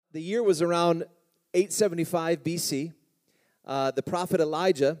the year was around 875 BC. The prophet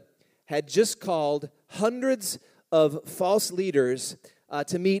Elijah had just called hundreds of false leaders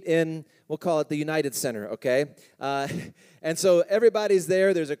to meet in, we'll call it the United Center, okay? And so everybody's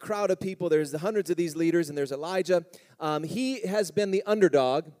there. There's a crowd of people. There's the hundreds of these leaders, and there's Elijah. He has been the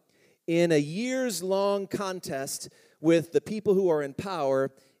underdog in a years-long contest with the people who are in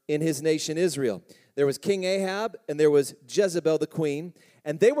power in his nation Israel. There was King Ahab, and there was Jezebel the queen,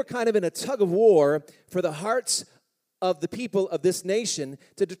 and they were kind of in a tug of war for the hearts of the people of this nation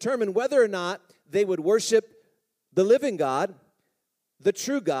to determine whether or not they would worship the living God, the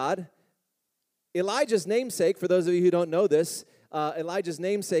true God. Elijah's namesake, for those of you who don't know this, Elijah's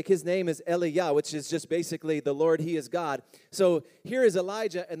namesake, his name is Elijah, which is just basically the Lord, he is God. So here is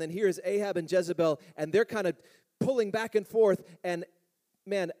Elijah, and then here is Ahab and Jezebel, and they're kind of pulling back and forth, and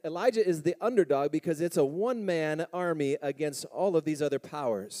man, Elijah is the underdog because it's a one-man army against all of these other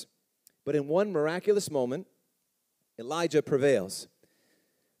powers. But in one miraculous moment, Elijah prevails.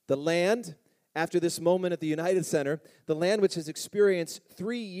 The land, after this moment at the United Center, the land which has experienced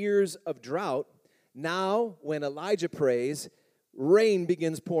 3 years of drought, now when Elijah prays, rain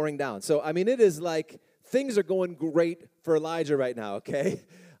begins pouring down. So, I mean, it is like things are going great for Elijah right now, okay?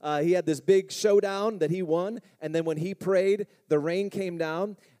 He had this big showdown that he won, and then when he prayed, the rain came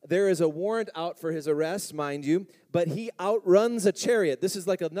down. There is a warrant out for his arrest, mind you, but he outruns a chariot. This is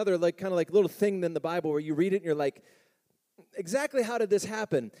like another kind of little thing in the Bible where you read it and you're like, exactly how did this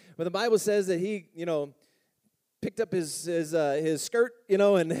happen? Well, the Bible says that he, picked up his skirt,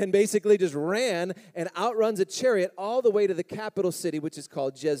 and basically just ran and outruns a chariot all the way to the capital city, which is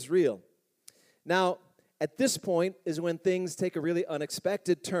called Jezreel. Now, at this point is when things take a really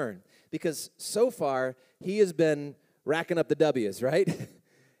unexpected turn, because so far he has been racking up the W's, right?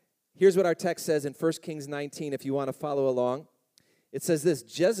 Here's what our text says in 1 Kings 19, if you want to follow along. It says this: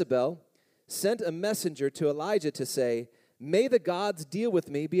 Jezebel sent a messenger to Elijah to say, "May the gods deal with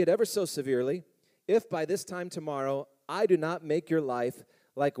me, be it ever so severely, if by this time tomorrow I do not make your life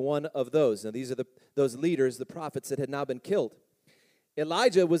like one of those." Now, these are those leaders, the prophets that had now been killed.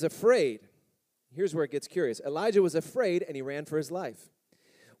 Elijah was afraid. Here's where it gets curious. Elijah was afraid, and he ran for his life.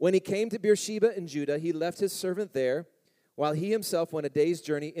 When he came to Beersheba in Judah, he left his servant there, while he himself went a day's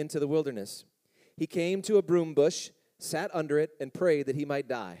journey into the wilderness. He came to a broom bush, sat under it, and prayed that he might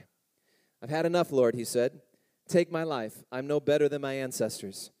die. "I've had enough, Lord," he said. "Take my life. I'm no better than my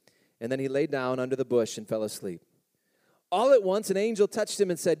ancestors." And then he lay down under the bush and fell asleep. All at once, an angel touched him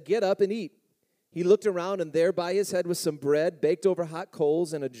and said, "Get up and eat." He looked around, and there by his head was some bread baked over hot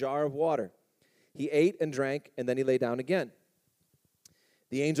coals and a jar of water. He ate and drank, and then he lay down again.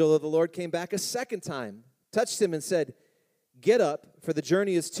 The angel of the Lord came back a second time, touched him, and said, "Get up, for the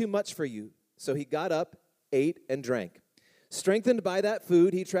journey is too much for you." So he got up, ate, and drank. Strengthened by that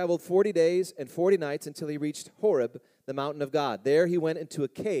food, he traveled 40 days and 40 nights until he reached Horeb, the mountain of God. There he went into a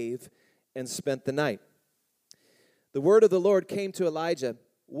cave and spent the night. The word of the Lord came to Elijah.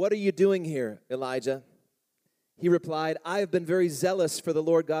 "What are you doing here, Elijah?" He replied, "I have been very zealous for the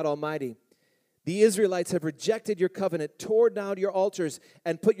Lord God Almighty. The Israelites have rejected your covenant, torn down your altars,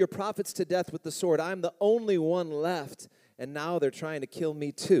 and put your prophets to death with the sword. I'm the only one left, and now they're trying to kill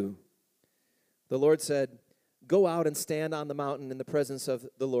me too." The Lord said, "Go out and stand on the mountain in the presence of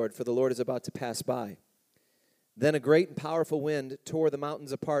the Lord, for the Lord is about to pass by." Then a great and powerful wind tore the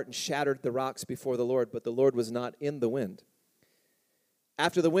mountains apart and shattered the rocks before the Lord, but the Lord was not in the wind.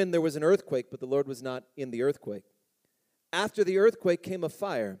 After the wind there was an earthquake, but the Lord was not in the earthquake. After the earthquake came a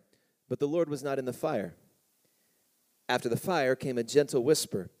fire, but the Lord was not in the fire. After the fire came a gentle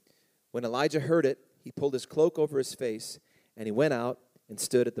whisper. When Elijah heard it, he pulled his cloak over his face, and he went out and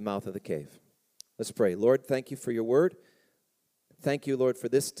stood at the mouth of the cave. Let's pray. Lord, thank you for your word. Thank you, Lord, for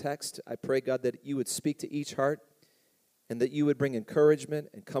this text. I pray, God, that you would speak to each heart and that you would bring encouragement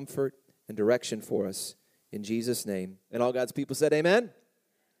and comfort and direction for us in Jesus' name. And all God's people said amen?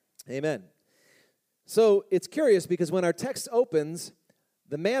 Amen. So it's curious because when our text opens,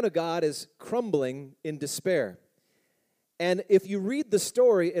 the man of God is crumbling in despair. And if you read the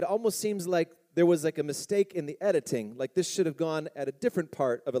story, it almost seems like there was like a mistake in the editing. Like this should have gone at a different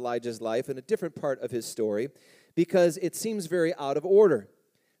part of Elijah's life and a different part of his story because it seems very out of order.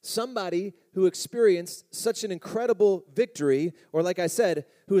 Somebody who experienced such an incredible victory, or like I said,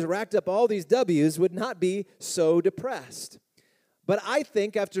 who has racked up all these W's, would not be so depressed. But I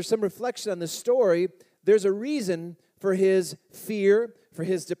think after some reflection on the story, there's a reason for his fear, for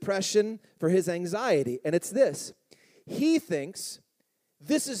his depression, for his anxiety. And it's this. He thinks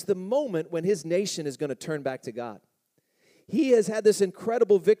this is the moment when his nation is going to turn back to God. He has had this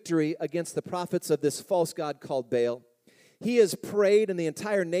incredible victory against the prophets of this false god called Baal. he has prayed, and the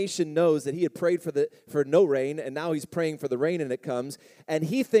entire nation knows that he had prayed for no rain, and now he's praying for the rain, and it comes. And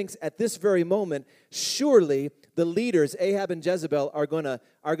he thinks at this very moment, surely the leaders, Ahab and Jezebel, are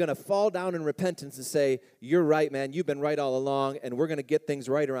gonna fall down in repentance and say, you're right, man, you've been right all along, and we're going to get things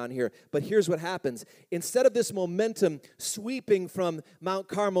right around here. But here's what happens. Instead of this momentum sweeping from Mount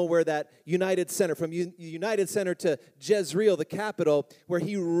Carmel, where that United Center, from United Center to Jezreel, the capital, where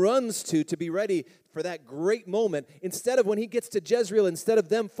he runs to be ready for that great moment, instead of when he gets to Jezreel, instead of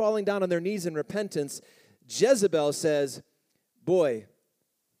them falling down on their knees in repentance, Jezebel says, boy,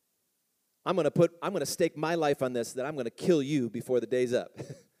 I'm going to stake my life on this, that I'm going to kill you before the day's up.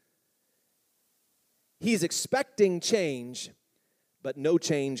 He's expecting change, but no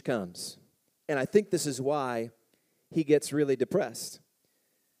change comes. And I think this is why he gets really depressed.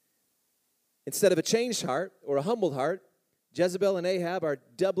 Instead of a changed heart or a humbled heart, Jezebel and Ahab are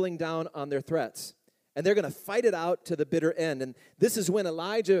doubling down on their threats. And they're going to fight it out to the bitter end. And this is when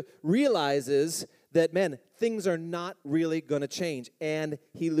Elijah realizes that, man, things are not really going to change. And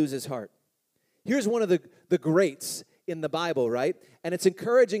he loses heart. Here's one of the greats in the Bible, right? And it's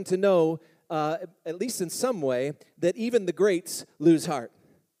encouraging to know, at least in some way, that even the greats lose heart.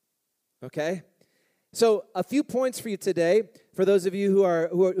 Okay? So a few points for you today. For those of you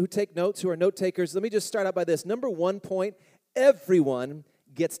who take notes, who are note takers, let me just start out by this. Number 1 point, everyone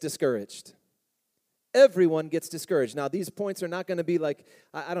gets discouraged. Everyone gets discouraged. Now, these points are not going to be like,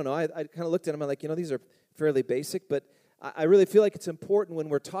 I don't know, I kind of looked at them and I'm like, these are fairly basic, but I really feel like it's important when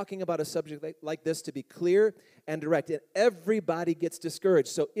we're talking about a subject like this to be clear and direct. And everybody gets discouraged.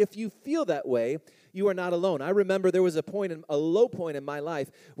 So if you feel that way, you are not alone. I remember there was a low point in my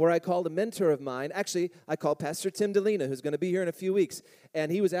life where I called a mentor of mine. Actually, I called Pastor Tim Delina, who's going to be here in a few weeks.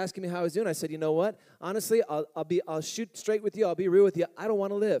 And he was asking me how I was doing. I said, you know what? Honestly, I'll shoot straight with you. I'll be real with you. I don't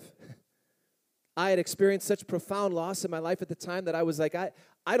want to live. I had experienced such profound loss in my life at the time that I was like, I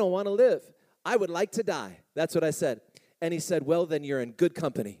don't want to live. I would like to die. That's what I said. And he said, well, then you're in good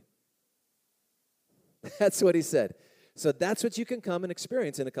company. That's what he said. So that's what you can come and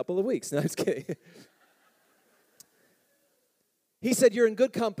experience in a couple of weeks. No, I'm just kidding. He said, you're in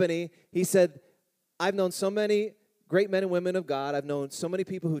good company. He said, I've known so many great men and women of God. I've known so many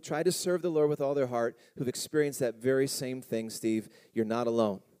people who try to serve the Lord with all their heart who've experienced that very same thing, Steve. You're not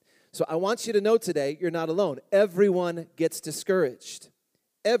alone. So I want you to know today, you're not alone. Everyone gets discouraged.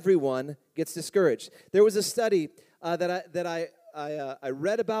 Everyone gets discouraged. There was a study that I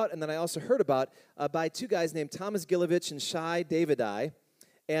read about and then I also heard about by two guys named Thomas Gilovich and Shai Davidai.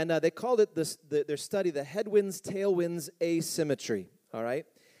 And they called it their study the headwinds, tailwinds asymmetry. All right?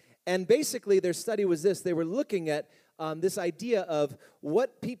 And basically their study was this. They were looking at this idea of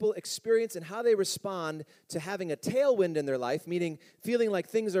what people experience and how they respond to having a tailwind in their life, meaning feeling like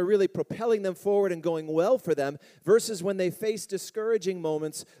things are really propelling them forward and going well for them, versus when they face discouraging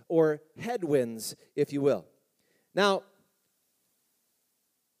moments or headwinds, if you will. Now,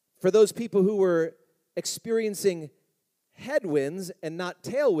 for those people who were experiencing headwinds and not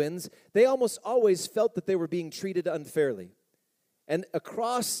tailwinds, they almost always felt that they were being treated unfairly. And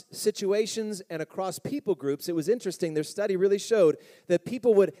across situations and across people groups, it was interesting. Their study really showed that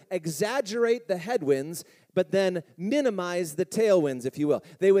people would exaggerate the headwinds, but then minimize the tailwinds, if you will.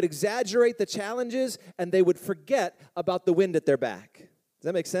 They would exaggerate the challenges, and they would forget about the wind at their back. Does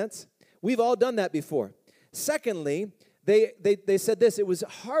that make sense? We've all done that before. Secondly, they said this: it was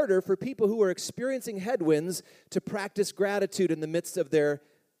harder for people who were experiencing headwinds to practice gratitude in the midst of their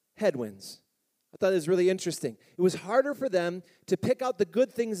headwinds. I thought it was really interesting. It was harder for them to pick out the good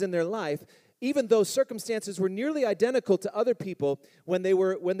things in their life, even though circumstances were nearly identical to other people when they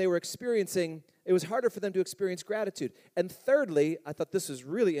were experiencing. It was harder for them to experience gratitude. And thirdly, I thought this was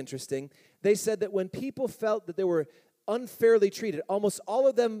really interesting. They said that when people felt that they were unfairly treated, almost all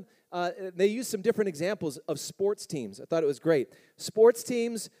of them, they used some different examples of sports teams. I thought it was great. Sports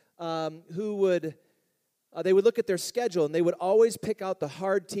teams who would... they would look at their schedule, and they would always pick out the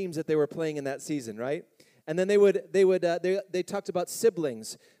hard teams that they were playing in that season, right? And then they talked about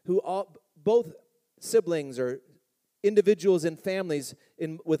siblings both siblings or individuals in families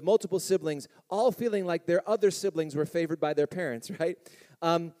with multiple siblings, all feeling like their other siblings were favored by their parents, right?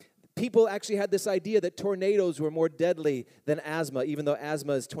 People actually had this idea that tornadoes were more deadly than asthma, even though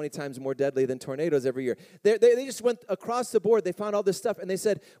asthma is 20 times more deadly than tornadoes every year. They just went across the board. They found all this stuff, and they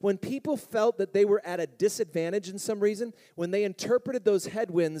said when people felt that they were at a disadvantage in some reason, when they interpreted those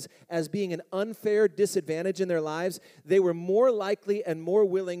headwinds as being an unfair disadvantage in their lives, they were more likely and more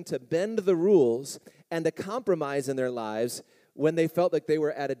willing to bend the rules and to compromise in their lives when they felt like they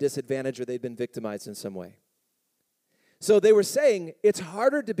were at a disadvantage or they'd been victimized in some way. So they were saying it's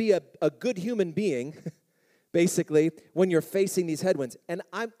harder to be a good human being basically, when you're facing these headwinds. And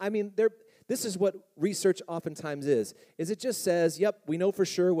this is what research oftentimes is it just says, yep, we know for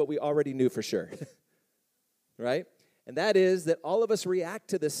sure what we already knew for sure, right? And that is that all of us react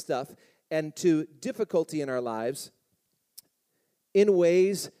to this stuff and to difficulty in our lives in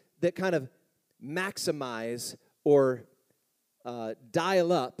ways that kind of maximize or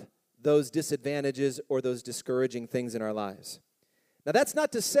dial up those disadvantages or those discouraging things in our lives. Now, that's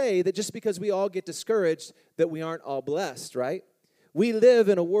not to say that just because we all get discouraged that we aren't all blessed, right? We live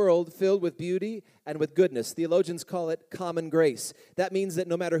in a world filled with beauty and with goodness. Theologians call it common grace. That means that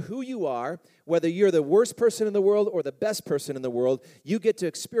no matter who you are, whether you're the worst person in the world or the best person in the world, you get to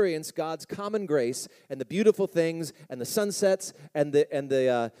experience God's common grace and the beautiful things and the sunsets and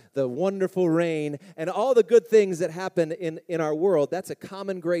the wonderful rain and all the good things that happen in our world. That's a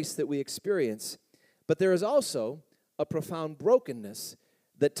common grace that we experience. But there is also a profound brokenness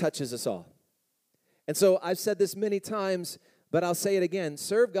that touches us all. And so I've said this many times, but I'll say it again.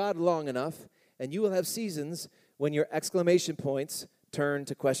 Serve God long enough, and you will have seasons when your exclamation points turn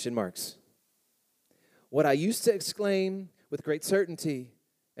to question marks. What I used to exclaim with great certainty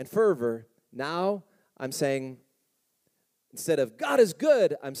and fervor, now I'm saying, instead of God is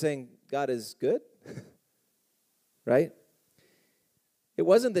good, I'm saying God is good, right? It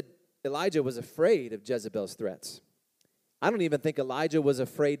wasn't that Elijah was afraid of Jezebel's threats. I don't even think Elijah was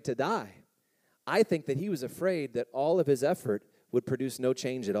afraid to die. I think that he was afraid that all of his effort would produce no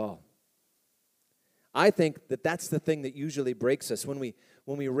change at all. I think that that's the thing that usually breaks us when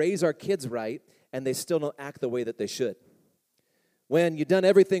we raise our kids right and they still don't act the way that they should. When you've done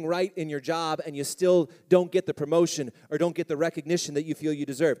everything right in your job and you still don't get the promotion or don't get the recognition that you feel you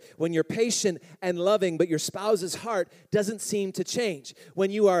deserve. When you're patient and loving, but your spouse's heart doesn't seem to change.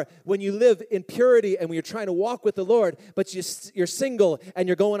 When you live in purity and when you're trying to walk with the Lord, but you're single and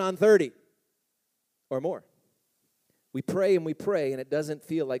you're going on 30. Or more. We pray and it doesn't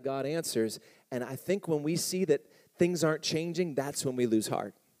feel like God answers. And I think when we see that things aren't changing, that's when we lose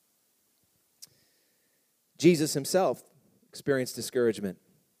heart. Jesus himself experienced discouragement.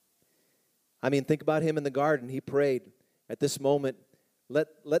 I mean, think about him in the garden. He prayed, at this moment,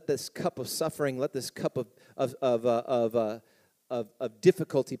 let this cup of suffering, let this cup of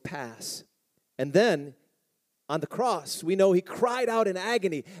difficulty pass. And then on the cross, we know he cried out in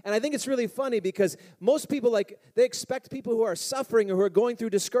agony. And I think it's really funny because most people, they expect people who are suffering or who are going through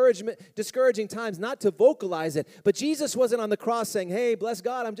discouraging times not to vocalize it. But Jesus wasn't on the cross saying, hey, bless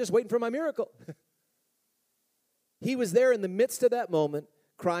God, I'm just waiting for my miracle. He was there in the midst of that moment,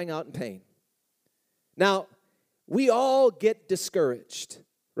 crying out in pain. Now, we all get discouraged,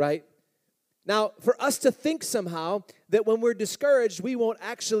 right? Now, for us to think somehow that when we're discouraged, we won't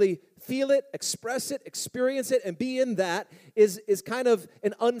actually feel it, express it, experience it, and be in that is kind of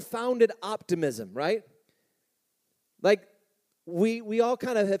an unfounded optimism, right? Like, we all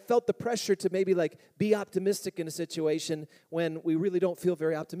kind of have felt the pressure to maybe be optimistic in a situation when we really don't feel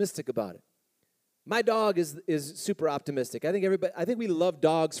very optimistic about it. My dog is super optimistic. I think we love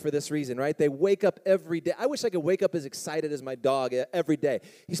dogs for this reason, right? They wake up every day. I wish I could wake up as excited as my dog every day.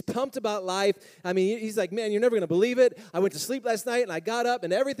 He's pumped about life. I mean, he's like, man, you're never going to believe it. I went to sleep last night, and I got up,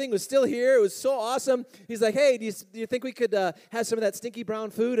 and everything was still here. It was so awesome. He's like, hey, do you think we could have some of that stinky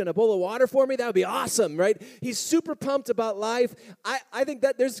brown food and a bowl of water for me? That would be awesome, right? He's super pumped about life. I think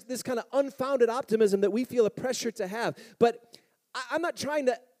that there's this kind of unfounded optimism that we feel a pressure to have. But I'm not trying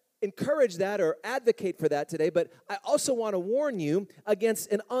to encourage that or advocate for that today, but I also want to warn you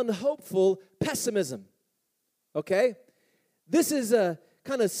against an unhopeful pessimism, okay? This is a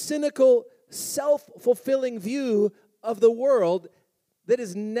kind of cynical, self-fulfilling view of the world that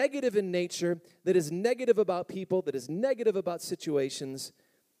is negative in nature, that is negative about people, that is negative about situations.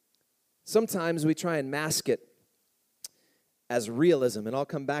 Sometimes we try and mask it as realism, and I'll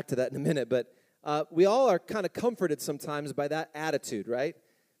come back to that in a minute, but we all are kind of comforted sometimes by that attitude, right?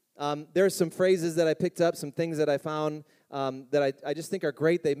 There are some phrases that I picked up, some things that I found that I just think are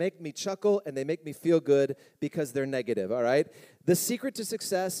great. They make me chuckle and they make me feel good because they're negative, all right? The secret to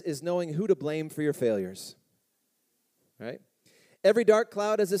success is knowing who to blame for your failures, right? Every dark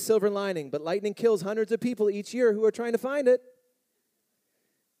cloud has a silver lining, but lightning kills hundreds of people each year who are trying to find it.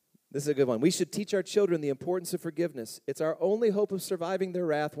 This is a good one. We should teach our children the importance of forgiveness. It's our only hope of surviving their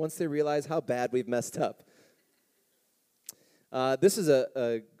wrath once they realize how bad we've messed up. This is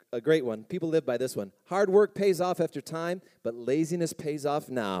a great one. People live by this one. Hard work pays off after time, but laziness pays off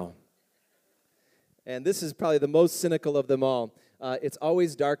now. And this is probably the most cynical of them all. It's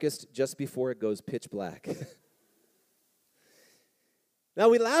always darkest just before it goes pitch black. Now,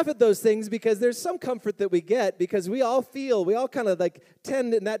 we laugh at those things because there's some comfort that we get because we all kind of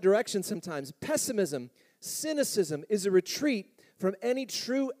tend in that direction sometimes. Pessimism Cynicism is a retreat from any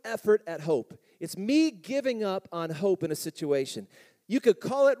true effort at hope. It's me giving up on hope in a situation. You could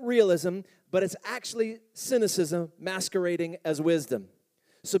call it realism, but it's actually cynicism masquerading as wisdom.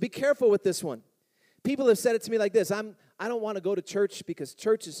 So be careful with this one. People have said it to me like this: I don't want to go to church because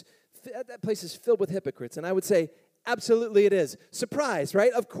that place is filled with hypocrites. And I would say, absolutely it is. Surprise,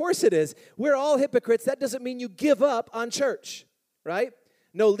 right? Of course it is. We're all hypocrites. That doesn't mean you give up on church, right?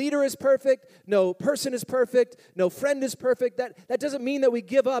 No leader is perfect. No person is perfect. No friend is perfect. That doesn't mean that we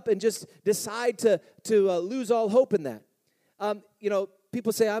give up and just decide to lose all hope in that.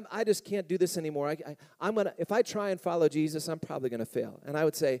 People say, I just can't do this anymore. If I try and follow Jesus, I'm probably going to fail. And I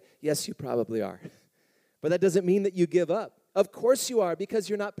would say, yes, you probably are. But that doesn't mean that you give up. Of course you are, because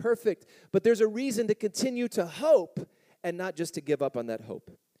you're not perfect. But there's a reason to continue to hope and not just to give up on that hope.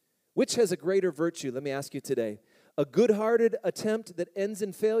 Which has a greater virtue, let me ask you today? A good-hearted attempt that ends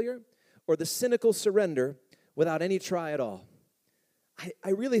in failure, or the cynical surrender without any try at all? I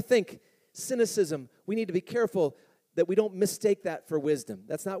really think cynicism, we need to be careful that we don't mistake that for wisdom.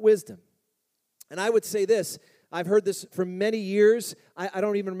 That's not wisdom. And I would say this: I've heard this for many years. I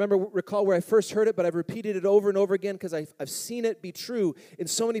don't even recall where I first heard it, but I've repeated it over and over again because I've seen it be true in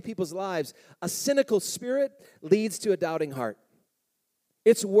so many people's lives. A cynical spirit leads to a doubting heart.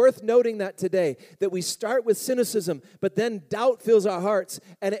 It's worth noting that today, that we start with cynicism, but then doubt fills our hearts,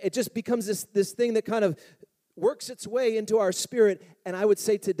 and it just becomes this thing that kind of works its way into our spirit. And I would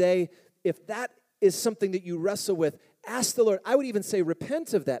say today, if that is something that you wrestle with, ask the Lord. I would even say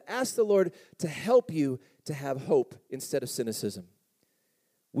repent of that. Ask the Lord to help you to have hope instead of cynicism.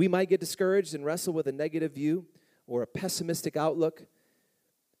 We might get discouraged and wrestle with a negative view or a pessimistic outlook,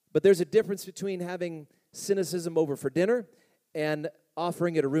 but there's a difference between having cynicism over for dinner and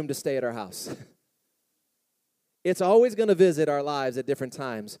offering it a room to stay at our house. It's always going to visit our lives at different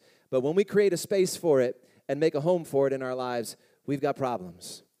times, but when we create a space for it and make a home for it in our lives, we've got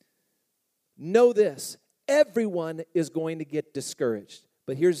problems. Know this: everyone is going to get discouraged.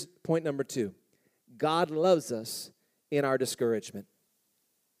 But here's point number 2. God loves us in our discouragement.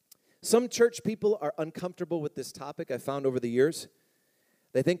 Some church people are uncomfortable with this topic, I found over the years.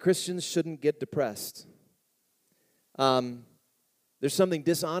 They think Christians shouldn't get depressed. There's something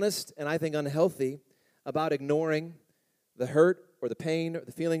dishonest and I think unhealthy about ignoring the hurt or the pain or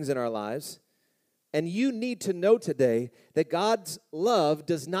the feelings in our lives. And you need to know today that God's love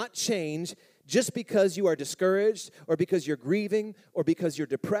does not change just because you are discouraged or because you're grieving or because you're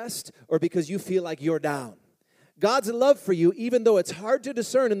depressed or because you feel like you're down. God's love for you, even though it's hard to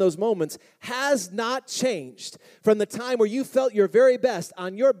discern in those moments, has not changed. From the time where you felt your very best,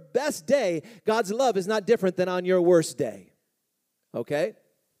 on your best day, God's love is not different than on your worst day. Okay?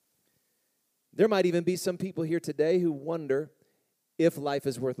 There might even be some people here today who wonder if life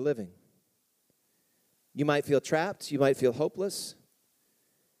is worth living. You might feel trapped. You might feel hopeless.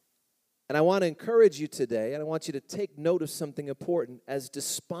 And I want to encourage you today, and I want you to take note of something important. As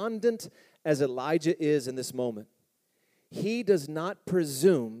despondent as Elijah is in this moment, he does not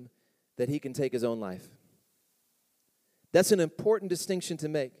presume that he can take his own life. That's an important distinction to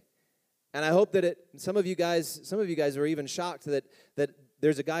make. And I hope that some of you guys are even shocked that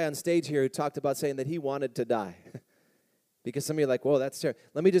there's a guy on stage here who talked about saying that he wanted to die. Because some of you are like, whoa, that's terrible.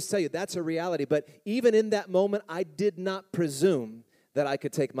 Let me just tell you, that's a reality. But even in that moment, I did not presume that I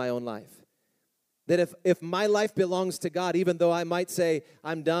could take my own life. That if my life belongs to God, even though I might say,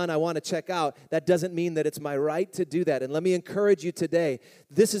 I'm done, I want to check out, that doesn't mean that it's my right to do that. And let me encourage you today,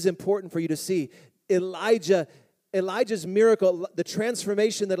 this is important for you to see. Elijah's miracle, the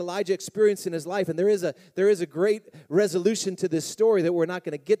transformation that Elijah experienced in his life, and there is a great resolution to this story that we're not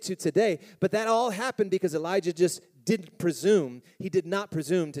going to get to today, but that all happened because Elijah just didn't presume. He did not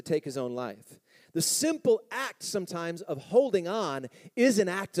presume to take his own life. The simple act sometimes of holding on is an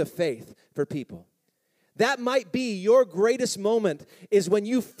act of faith for people. That might be your greatest moment, is when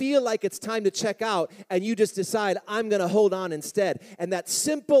you feel like it's time to check out and you just decide, I'm going to hold on instead. And that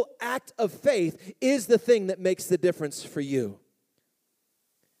simple act of faith is the thing that makes the difference for you.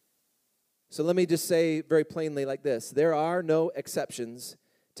 So let me just say very plainly like this: there are no exceptions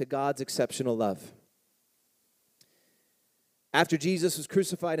to God's exceptional love. After Jesus was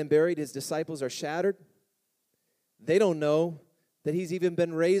crucified and buried, his disciples are shattered. They don't know that he's even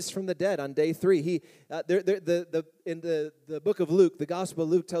been raised from the dead on day 3. In the book of Luke, the Gospel of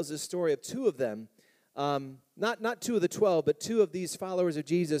Luke tells this story of 2 of them, not 2 of the 12, but 2 of these followers of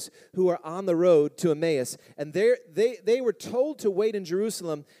Jesus who are on the road to Emmaus. And they were told to wait in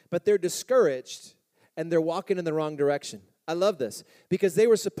Jerusalem, but they're discouraged and they're walking in the wrong direction. I love this because they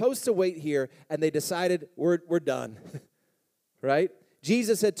were supposed to wait here and they decided we're done. Right?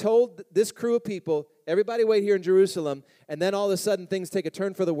 Jesus had told this crew of people, everybody wait here in Jerusalem, and then all of a sudden things take a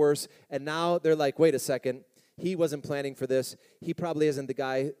turn for the worse, and now they're like, wait a second, he wasn't planning for this. He probably isn't the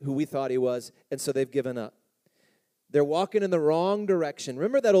guy who we thought he was, and so they've given up. They're walking in the wrong direction.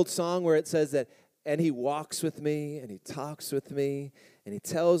 Remember that old song where it says that, and he walks with me, and he talks with me, and he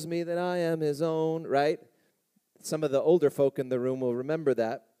tells me that I am his own, right? Some of the older folk in the room will remember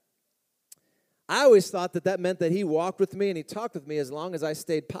that. I always thought that meant that he walked with me and he talked with me as long as I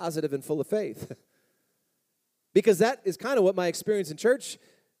stayed positive and full of faith. Because that is kind of what my experience in church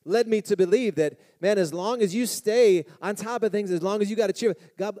led me to believe, that, man, as long as you stay on top of things, as long as you got to cheer,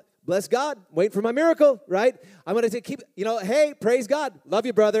 God, bless God, wait for my miracle, right? I'm going to keep, hey, praise God, love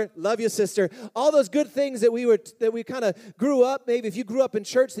you, brother, love you, sister. All those good things that we kind of grew up, maybe if you grew up in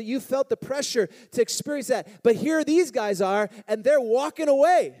church, that you felt the pressure to experience that. But here these guys are, and they're walking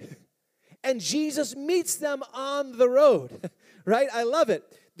away. And Jesus meets them on the road, right? I love it.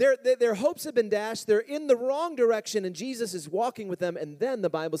 Their hopes have been dashed. They're in the wrong direction, and Jesus is walking with them. And then the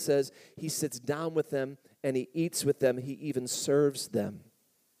Bible says he sits down with them, and he eats with them. He even serves them.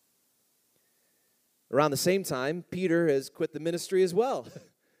 Around the same time, Peter has quit the ministry as well,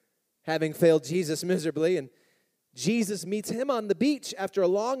 having failed Jesus miserably. And Jesus meets him on the beach after a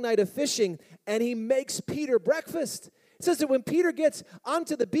long night of fishing, and he makes Peter breakfast. It says that when Peter gets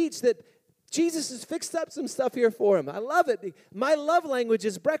onto the beach, that Jesus has fixed up some stuff here for him. I love it. My love language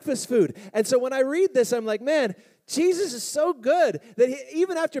is breakfast food. And so when I read this, I'm like, man, Jesus is so good that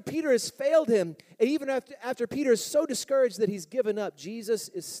even after Peter has failed him, and even after Peter is so discouraged that he's given up, Jesus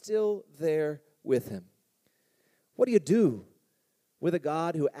is still there with him. What do you do with a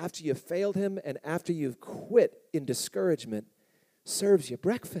God who, after you've failed him and after you've quit in discouragement, serves you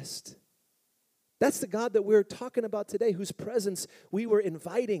breakfast? That's the God that we're talking about today, whose presence we were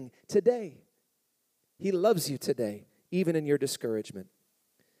inviting today. He loves you today, even in your discouragement.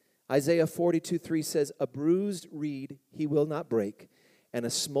 Isaiah 42:3 says, a bruised reed he will not break, and a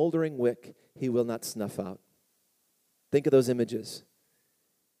smoldering wick he will not snuff out. Think of those images.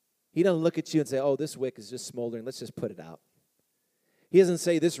 He doesn't look at you and say, oh, this wick is just smoldering, let's just put it out. He doesn't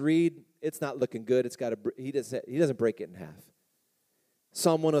say, this reed, it's not looking good, he doesn't break it in half.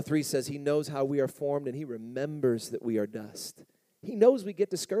 Psalm 103 says he knows how we are formed and he remembers that we are dust. He knows we get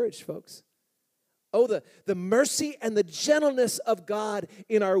discouraged, folks. Oh, the mercy and the gentleness of God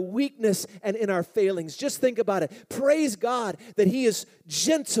in our weakness and in our failings. Just think about it. Praise God that he is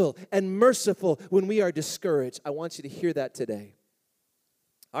gentle and merciful when we are discouraged. I want you to hear that today.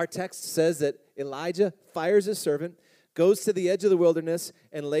 Our text says that Elijah fires his servant, goes to the edge of the wilderness,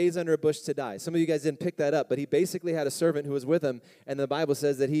 and lays under a bush to die. Some of you guys didn't pick that up, but he basically had a servant who was with him, and the Bible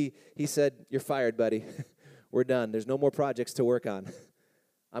says that he said, you're fired, buddy. We're done. There's no more projects to work on.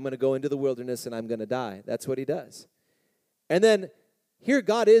 I'm going to go into the wilderness, and I'm going to die. That's what he does. And then here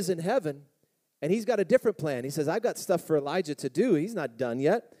God is in heaven, and he's got a different plan. He says, I've got stuff for Elijah to do. He's not done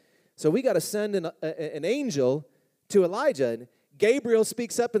yet. So we got to send an angel to Elijah. And Gabriel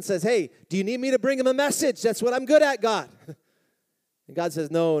speaks up and says, hey, do you need me to bring him a message? That's what I'm good at, God. And God says,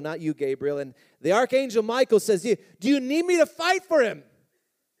 no, not you, Gabriel. And the archangel Michael says, do you need me to fight for him?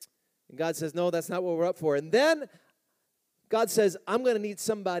 And God says, no, that's not what we're up for. And then God says, I'm going to need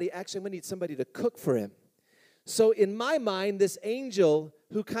somebody to cook for him. So in my mind, this angel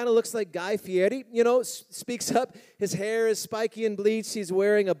who kind of looks like Guy Fieri, speaks up. His hair is spiky and bleached. He's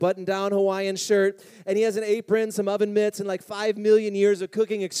wearing a button-down Hawaiian shirt, and he has an apron, some oven mitts, and like 5 million years of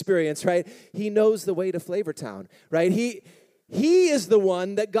cooking experience, right? He knows the way to Flavortown, right? He is the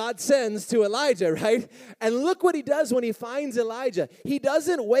one that God sends to Elijah, right? And look what he does when he finds Elijah. He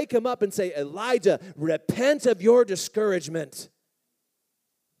doesn't wake him up and say, Elijah, repent of your discouragement,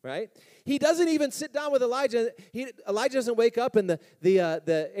 right? He doesn't even sit down with Elijah. Elijah doesn't wake up, and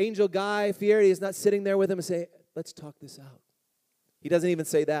the angel Guy Fieri is not sitting there with him and say, let's talk this out. He doesn't even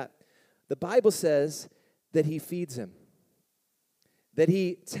say that. The Bible says that he feeds him, that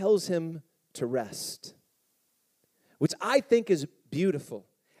he tells him to rest, which I think is beautiful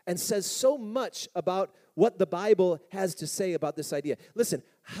and says so much about what the Bible has to say about this idea. Listen,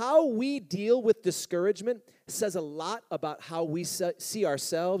 how we deal with discouragement says a lot about how we see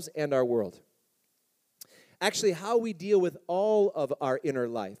ourselves and our world. Actually, how we deal with all of our inner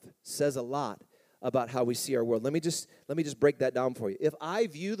life says a lot about how we see our world. Let me just break that down for you. If I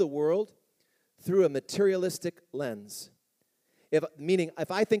view the world through a materialistic lens,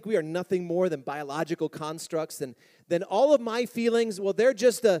 if I think we are nothing more than biological constructs, then all of my feelings, well, they're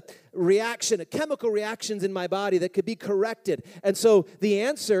just a chemical reactions in my body that could be corrected. And so the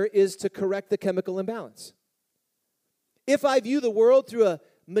answer is to correct the chemical imbalance. If I view the world through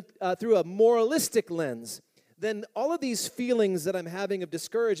a moralistic lens, then all of these feelings that I'm having of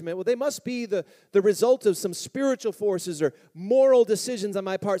discouragement, well, they must be the result of some spiritual forces or moral decisions on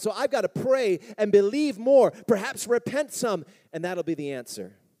my part. So I've got to pray and believe more, perhaps repent some, and that'll be the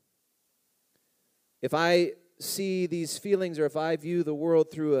answer. If I see these feelings, or if I view the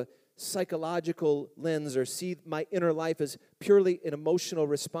world through a psychological lens, or see my inner life as purely an emotional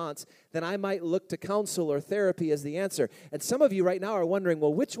response, then I might look to counsel or therapy as the answer. And some of you right now are wondering,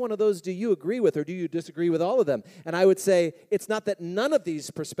 well, which one of those do you agree with, or do you disagree with all of them? And I would say, it's not that none of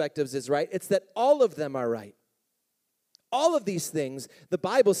these perspectives is right, it's that all of them are right. All of these things, the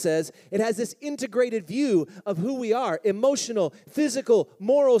Bible says, it has this integrated view of who we are, emotional, physical,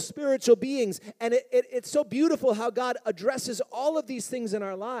 moral, spiritual beings. And it's so beautiful how God addresses all of these things in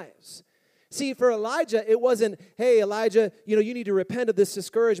our lives. See, for Elijah, it wasn't, hey, Elijah, you need to repent of this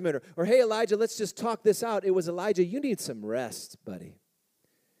discouragement. Or hey, Elijah, let's just talk this out. It was, Elijah, you need some rest, buddy.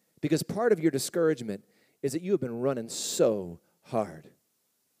 Because part of your discouragement is that you have been running so hard.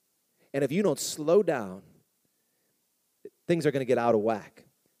 And if you don't slow down, things are going to get out of whack.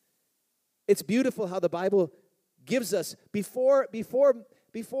 It's beautiful how the Bible gives us, before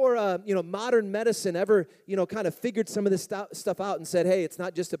modern medicine ever, kind of figured some of this stuff out and said, hey, it's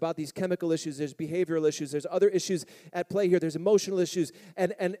not just about these chemical issues, there's behavioral issues, there's other issues at play here, there's emotional issues,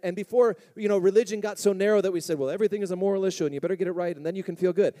 and before, religion got so narrow that we said, well, everything is a moral issue and you better get it right and then you can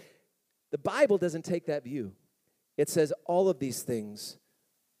feel good. The Bible doesn't take that view. It says all of these things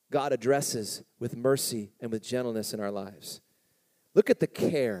God addresses with mercy and with gentleness in our lives. Look at the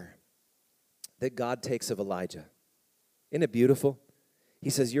care that God takes of Elijah. Isn't it beautiful? He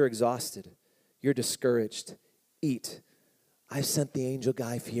says, you're exhausted. You're discouraged. Eat. I've sent the angel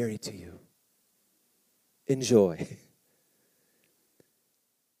Guy Fieri to you. Enjoy.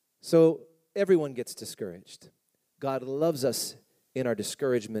 So everyone gets discouraged. God loves us in our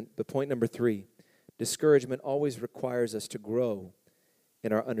discouragement. But point number 3, discouragement always requires us to grow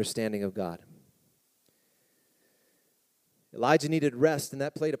in our understanding of God. Elijah needed rest, and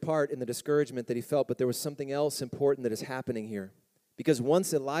that played a part in the discouragement that he felt, but there was something else important that is happening here. Because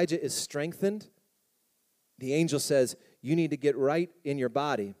once Elijah is strengthened, the angel says, you need to get right in your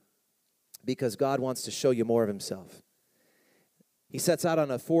body because God wants to show you more of himself. He sets out on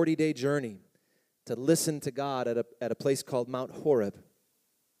a 40-day journey to listen to God at a place called Mount Horeb.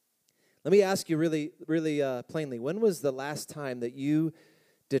 Let me ask you really plainly, when was the last time that you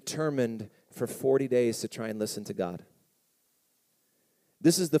determined for 40 days to try and listen to God?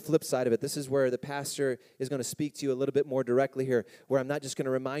 This is the flip side of it. This is where the pastor is going to speak to you a little bit more directly here, where I'm not just going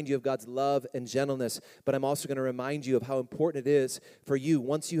to remind you of God's love and gentleness, but I'm also going to remind you of how important it is for you,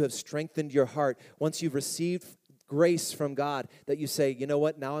 once you have strengthened your heart, once you've received grace from God, that you say, you know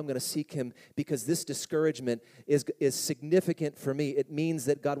what, now I'm going to seek him because this discouragement is significant for me. It means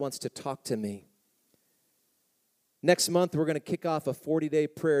that God wants to talk to me. Next month, we're going to kick off a 40-day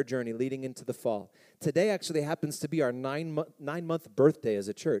prayer journey leading into the fall. Today actually happens to be our 9-month birthday as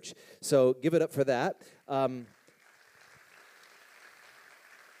a church, so give it up for that. And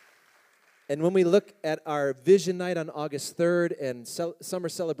when we look at our Vision Night on August 3rd and Summer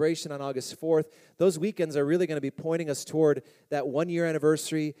Celebration on August 4th, those weekends are really going to be pointing us toward that 1-year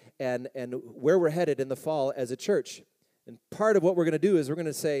anniversary and where we're headed in the fall as a church. And part of what we're going to do is we're going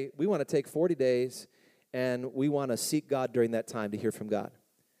to say, we want to take 40 days and we want to seek God during that time to hear from God.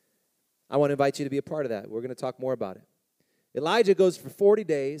 I want to invite you to be a part of that. We're going to talk more about it. Elijah goes for 40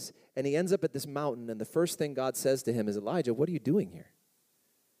 days, and he ends up at this mountain, and the first thing God says to him is, Elijah, what are you doing here?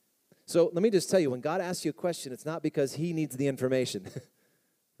 So let me just tell you, when God asks you a question, it's not because he needs the information,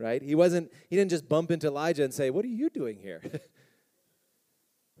 right? He didn't just bump into Elijah and say, what are you doing here?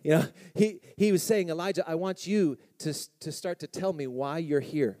 He was saying, Elijah, I want you to start to tell me why you're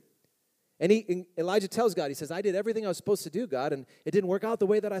here. And Elijah tells God, he says, I did everything I was supposed to do, God, and it didn't work out the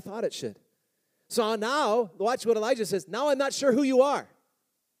way that I thought it should. So now, watch what Elijah says, now I'm not sure who you are.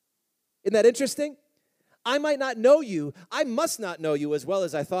 Isn't that interesting? I might not know you. I must not know you as well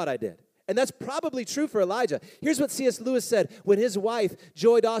as I thought I did. And that's probably true for Elijah. Here's what C.S. Lewis said when his wife,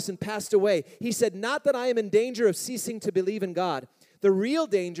 Joy Dawson, passed away. He said, not that I am in danger of ceasing to believe in God. The real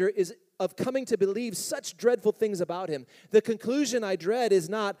danger is of coming to believe such dreadful things about him. The conclusion I dread is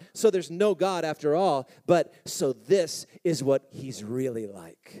not, so there's no God after all, but so this is what he's really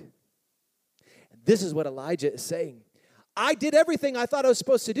like. This is what Elijah is saying. I did everything I thought I was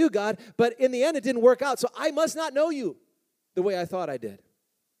supposed to do, God, but in the end it didn't work out, so I must not know you the way I thought I did.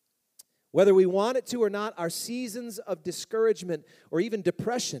 Whether we want it to or not, our seasons of discouragement or even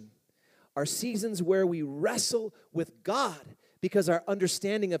depression are seasons where we wrestle with God because our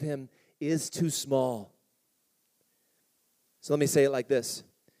understanding of him is too small. So let me say it like this.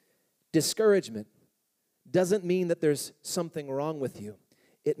 Discouragement doesn't mean that there's something wrong with you.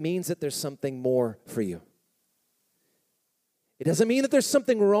 It means that there's something more for you. It doesn't mean that there's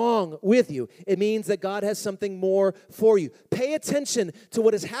something wrong with you. It means that God has something more for you. Pay attention to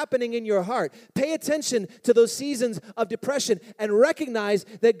what is happening in your heart. Pay attention to those seasons of depression and recognize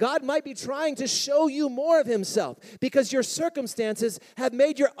that God might be trying to show you more of himself because your circumstances have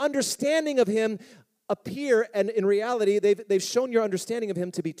made your understanding of him appear, and in reality, they've shown your understanding of him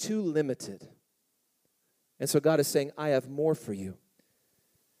to be too limited. And so God is saying, I have more for you.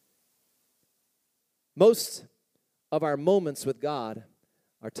 Most of our moments with God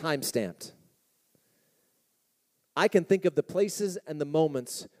are time-stamped. I can think of the places and the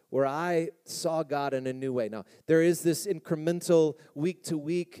moments where I saw God in a new way. Now, there is this incremental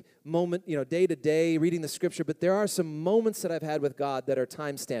week-to-week moment, day-to-day reading the scripture, but there are some moments that I've had with God that are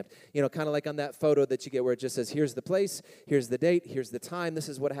time-stamped. Kind of like on that photo that you get where it just says, here's the place, here's the date, here's the time, this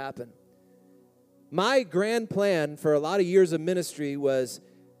is what happened. My grand plan for a lot of years of ministry was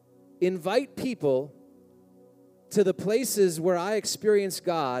invite people to the places where I experience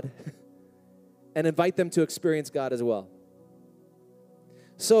God and invite them to experience God as well.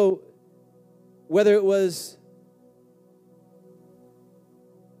 So whether it was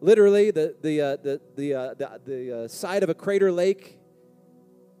literally the side of a crater lake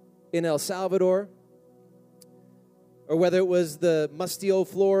in El Salvador, or whether it was the musty old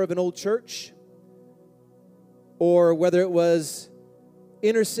floor of an old church, or whether it was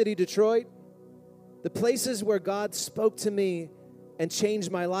inner city Detroit, the places where God spoke to me and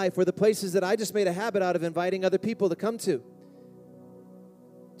changed my life were the places that I just made a habit out of inviting other people to come to.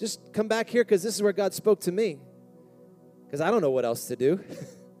 Just come back here because this is where God spoke to me. Because I don't know what else to do.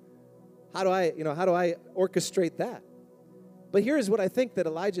 How do I orchestrate that? But here's what I think that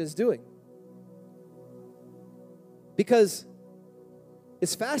Elijah is doing. Because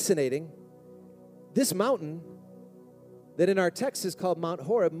it's fascinating. This mountain that in our text is called Mount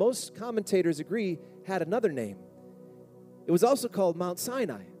Horeb, most commentators agree had another name. It was also called Mount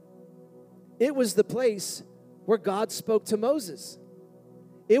Sinai. It was the place where God spoke to Moses.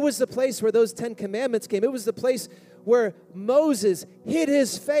 It was the place where those 10 commandments came. It was the place where Moses hid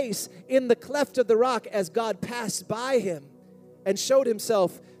his face in the cleft of the rock as God passed by him and showed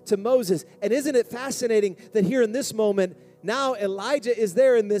himself to Moses. And isn't it fascinating that here in this moment, now Elijah is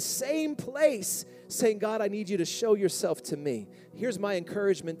there in this same place saying, God, I need you to show yourself to me. Here's my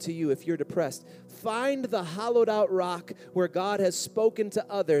encouragement to you if you're depressed. Find the hollowed out rock where God has spoken to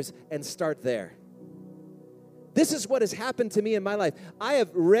others and start there. This is what has happened to me in my life. I have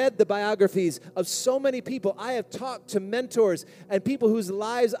read the biographies of so many people. I have talked to mentors and people whose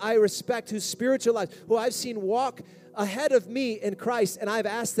lives I respect, whose spiritual lives, who I've seen walk ahead of me in Christ, and I've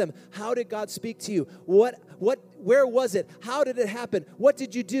asked them, how did God speak to you? Where was it? How did it happen? What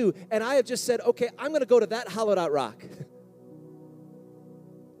did you do? And I have just said, okay, I'm going to go to that hollowed out rock.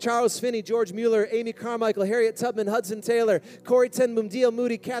 Charles Finney, George Mueller, Amy Carmichael, Harriet Tubman, Hudson Taylor, Corrie ten Boom, D.L.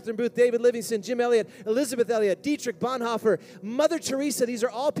 Moody, Catherine Booth, David Livingston, Jim Elliot, Elizabeth Elliot, Dietrich Bonhoeffer, Mother Teresa. These are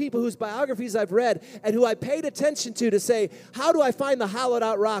all people whose biographies I've read and who I paid attention to say, how do I find the hollowed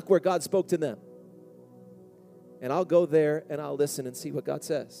out rock where God spoke to them? And I'll go there and I'll listen and see what God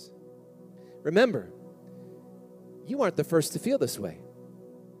says. Remember, you aren't the first to feel this way.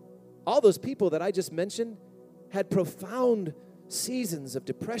 All those people that I just mentioned had profound seasons of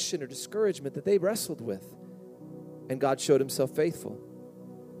depression or discouragement that they wrestled with, and God showed himself faithful.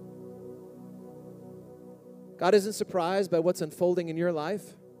 God isn't surprised by what's unfolding in your life.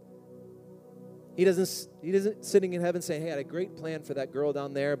 He isn't sitting in heaven saying, hey, I had a great plan for that girl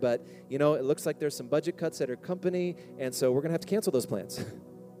down there, but, it looks like there's some budget cuts at her company, and so we're going to have to cancel those plans.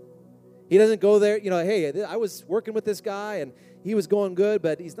 He doesn't go there, hey, I was working with this guy, and he was going good,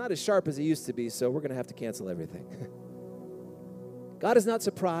 but he's not as sharp as he used to be, so we're going to have to cancel everything. God is not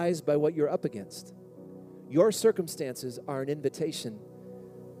surprised by what you're up against. Your circumstances are an invitation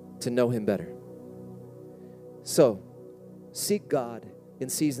to know him better. So, seek God in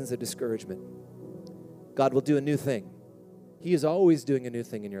seasons of discouragement. God will do a new thing. He is always doing a new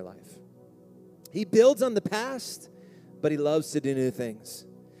thing in your life. He builds on the past, but he loves to do new things.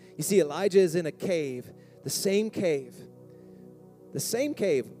 You see, Elijah is in a cave, the same cave,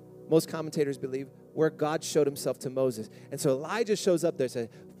 most commentators believe, where God showed himself to Moses. And so Elijah shows up there and says,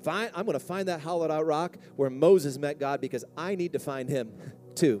 fine, I'm going to find that hollowed out rock where Moses met God because I need to find him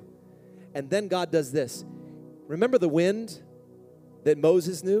too. And then God does this. Remember the wind that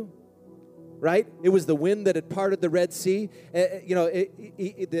Moses knew? Right? It was the wind that had parted the Red Sea,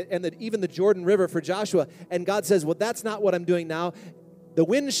 even the Jordan River for Joshua. And God says, well, that's not what I'm doing now. The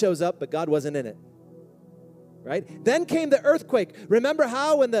wind shows up, but God wasn't in it. right? Then came the earthquake. Remember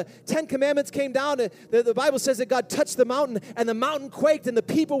how when the 10 Commandments came down, the Bible says that God touched the mountain and the mountain quaked and the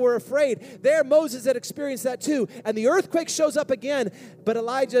people were afraid. There Moses had experienced that too. And the earthquake shows up again, but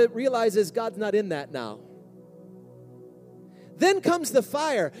Elijah realizes God's not in that now. Then comes the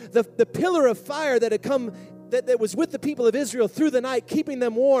fire, the pillar of fire that had come, that was with the people of Israel through the night, keeping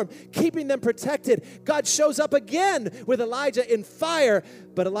them warm, keeping them protected. God shows up again with Elijah in fire,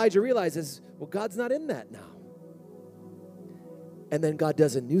 but Elijah realizes, well, God's not in that now. And then God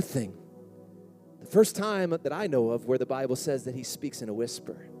does a new thing. The first time that I know of where the Bible says that he speaks in a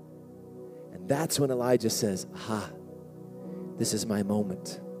whisper. And that's when Elijah says, aha, this is my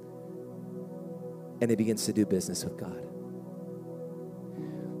moment. And he begins to do business with God.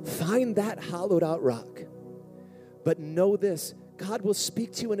 Find that hollowed out rock. But know this, God will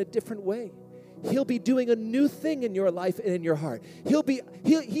speak to you in a different way. He'll be doing a new thing in your life and in your heart.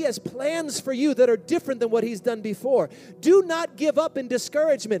 He has plans for you that are different than what he's done before. Do not give up in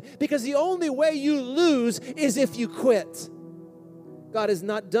discouragement, because the only way you lose is if you quit. God is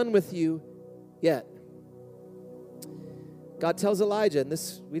not done with you yet. God tells Elijah, and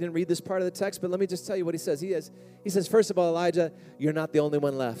we didn't read this part of the text, but let me just tell you what he says. He says, first of all, Elijah, you're not the only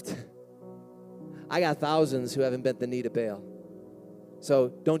one left. I got thousands who haven't bent the knee to Baal. So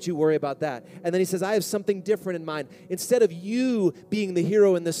don't you worry about that. And then he says, I have something different in mind. Instead of you being the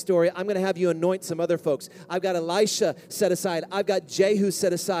hero in this story, I'm going to have you anoint some other folks. I've got Elisha set aside. I've got Jehu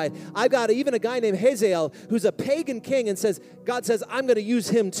set aside. I've got even a guy named Hazael who's a pagan king, and God says, I'm going to use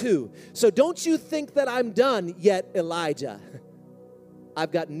him too. So don't you think that I'm done yet, Elijah.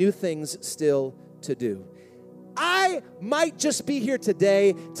 I've got new things still to do. I might just be here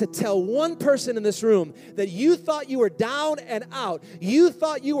today to tell one person in this room that you thought you were down and out. You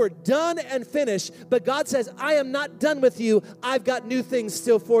thought you were done and finished, but God says, I am not done with you. I've got new things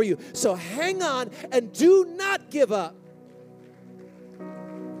still for you. So hang on and do not give up.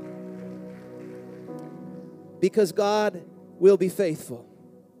 Because God will be faithful.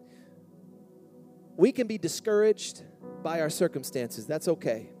 We can be discouraged by our circumstances. That's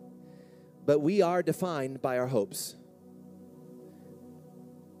okay. But we are defined by our hopes.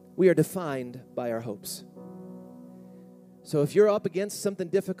 We are defined by our hopes. So if you're up against something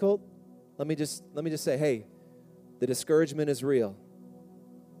difficult, let me just say, hey, the discouragement is real.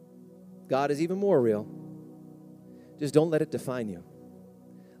 God is even more real. Just don't let it define you.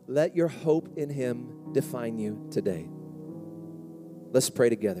 Let your hope in him define you today. Let's pray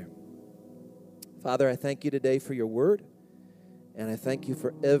together. Father, I thank you today for your word, and I thank you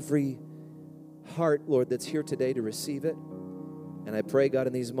for every heart, Lord, that's here today to receive it. And I pray, God,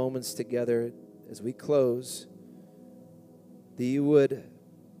 in these moments together as we close, that you would,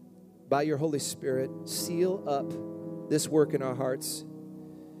 by your Holy Spirit, seal up this work in our hearts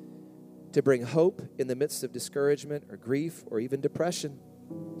to bring hope in the midst of discouragement or grief or even depression.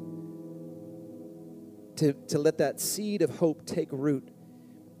 To let that seed of hope take root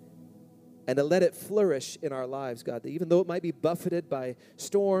and to let it flourish in our lives, God. That even though it might be buffeted by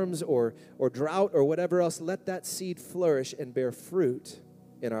storms or drought or whatever else, let that seed flourish and bear fruit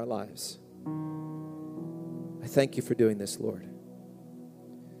in our lives. I thank you for doing this, Lord.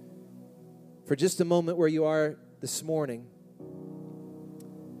 For just a moment where you are this morning,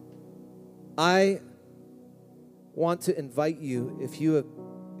 I want to invite you, if you have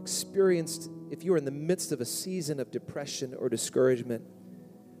experienced, if you are in the midst of a season of depression or discouragement,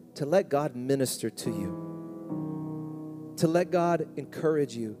 to let God minister to you, to let God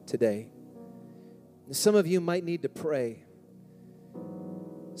encourage you today. Some of you might need to pray.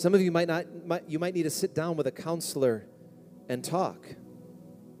 Some of you might need to sit down with a counselor and talk.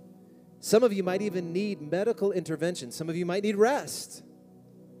 Some of you might even need medical intervention. Some of you might need rest.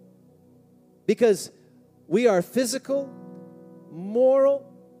 Because we are physical, moral,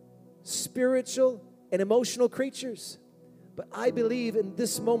 spiritual, and emotional creatures. But I believe in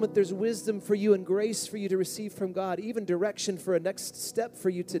this moment there's wisdom for you and grace for you to receive from God, even direction for a next step for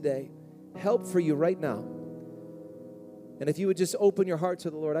you today, help for you right now. And if you would just open your heart to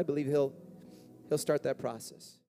the Lord, I believe He'll start that process.